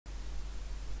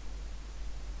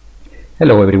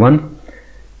Hello everyone.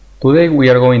 Today we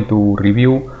are going to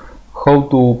review how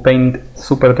to paint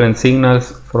Supertrend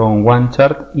signals from one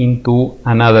chart into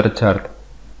another chart.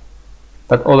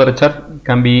 That other chart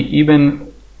can be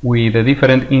even with a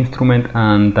different instrument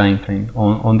and time frame.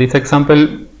 On this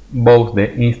example, both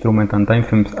the instrument and time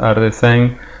frames are the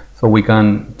same, so we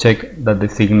can check that the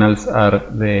signals are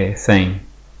the same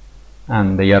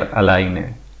and they are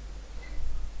aligned.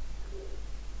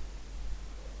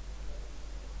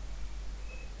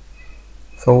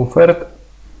 So first,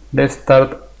 let's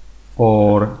start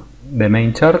for the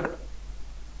main chart.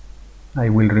 I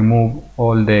will remove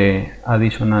all the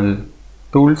additional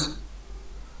tools,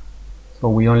 so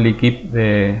we only keep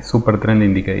the Supertrend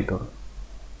indicator.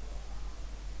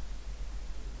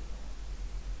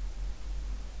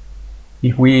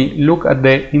 If we look at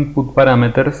the input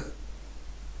parameters,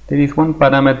 there is one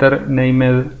parameter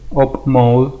named op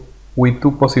mode with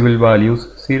two possible values,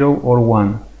 0 or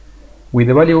 1. With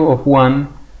the value of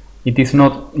 1, it is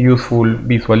not useful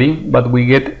visually, but we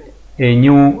get a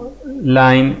new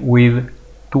line with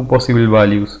two possible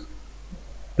values,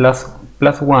 plus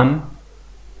 1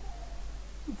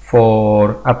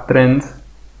 for uptrends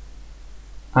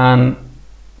and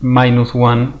minus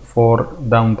 1 for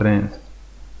downtrends.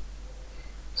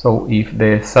 So if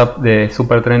the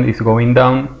supertrend is going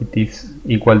down, it is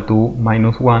equal to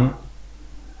minus 1,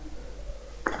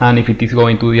 and if it is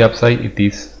going to the upside, it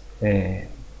is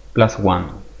plus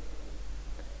 1.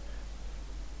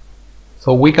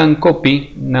 So we can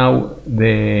copy now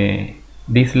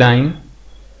this line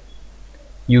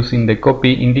using the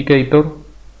copy indicator.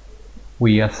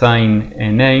 We assign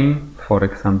a name, for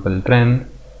example trend,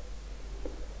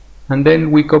 and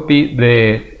then we copy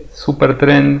the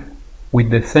supertrend with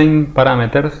the same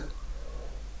parameters,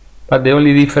 but the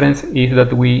only difference is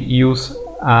that we use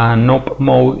an op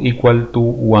mode equal to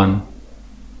 1,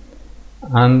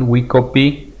 and we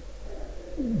copy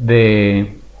the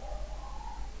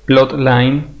plot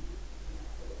line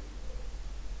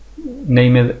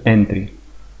named entry,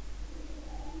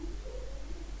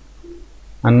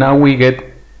 and now we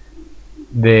get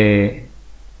the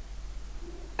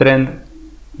trend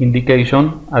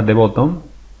indication at the bottom.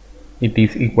 It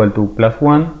is equal to plus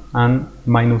 1 and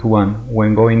minus 1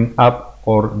 when going up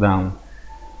or down.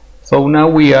 So now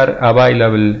we are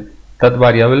available that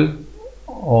variable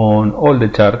on all the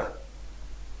charts.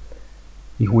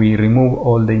 If we remove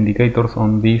all the indicators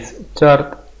on this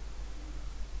chart,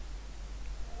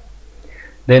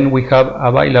 then we have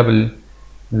available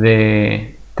the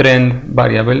trend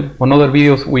variable. On other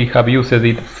videos we have used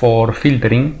it for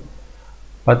filtering,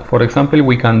 but for example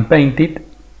we can paint it,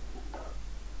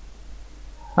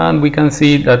 and we can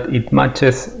see that it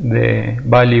matches the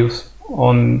values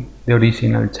on the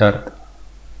original chart.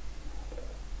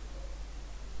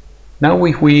 Now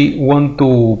if we want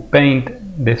to paint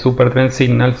the Supertrend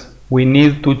signals, we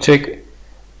need to check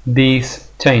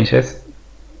these changes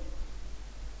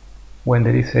when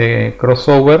there is a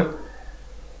crossover,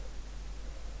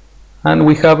 and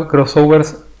we have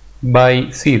crossovers by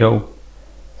 0,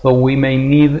 so we may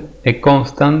need a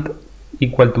constant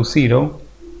equal to 0.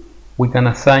 We can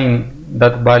assign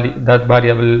that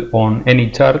variable on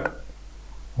any chart,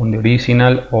 on the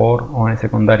original or on a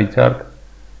secondary chart.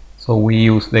 So we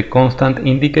use the constant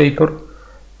indicator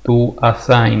to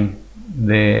assign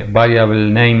the variable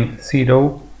name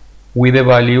 0 with a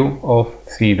value of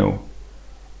 0.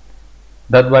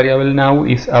 That variable now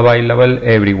is available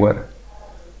everywhere.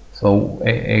 So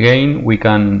again we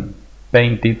can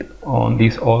paint it on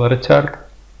this other chart,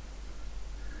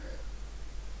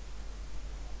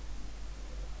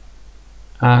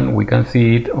 and we can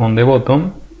see it on the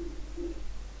bottom.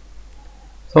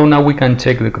 So now we can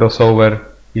check the crossover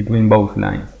between both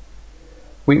lines.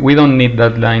 We don't need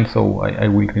that line, so I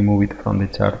will remove it from the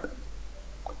chart.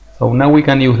 So now we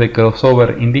can use the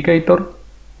crossover indicator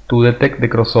to detect the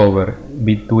crossover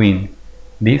between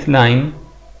this line,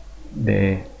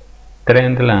 the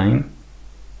trend line,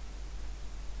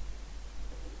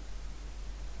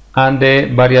 and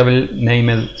the variable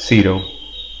named 0.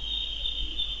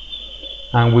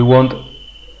 And we want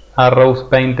arrows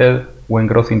painted when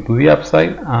crossing to the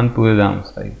upside and to the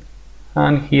downside.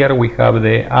 And here we have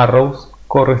the arrows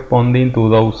corresponding to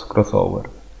those crossovers.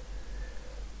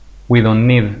 We don't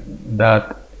need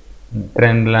that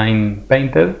trend line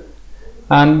painted,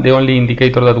 and the only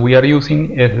indicator that we are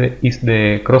using is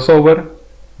the crossover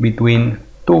between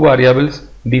two variables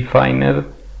defined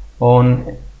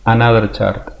on another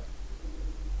chart.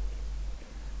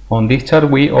 On this chart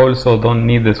we also don't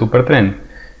need the supertrend,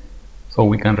 so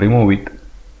we can remove it.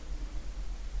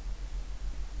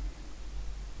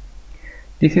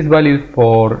 This is valid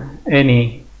for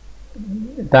any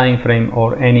time frame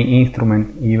or any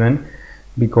instrument even,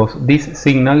 because these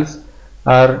signals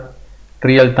are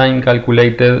real time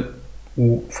calculated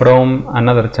from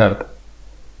another chart.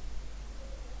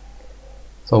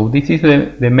 So this is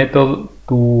the method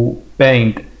to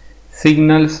paint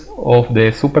signals of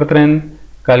the Supertrend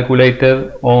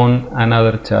calculated on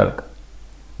another chart.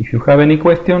 If you have any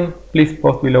question, please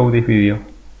post below this video.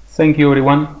 Thank you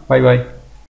everyone, bye bye.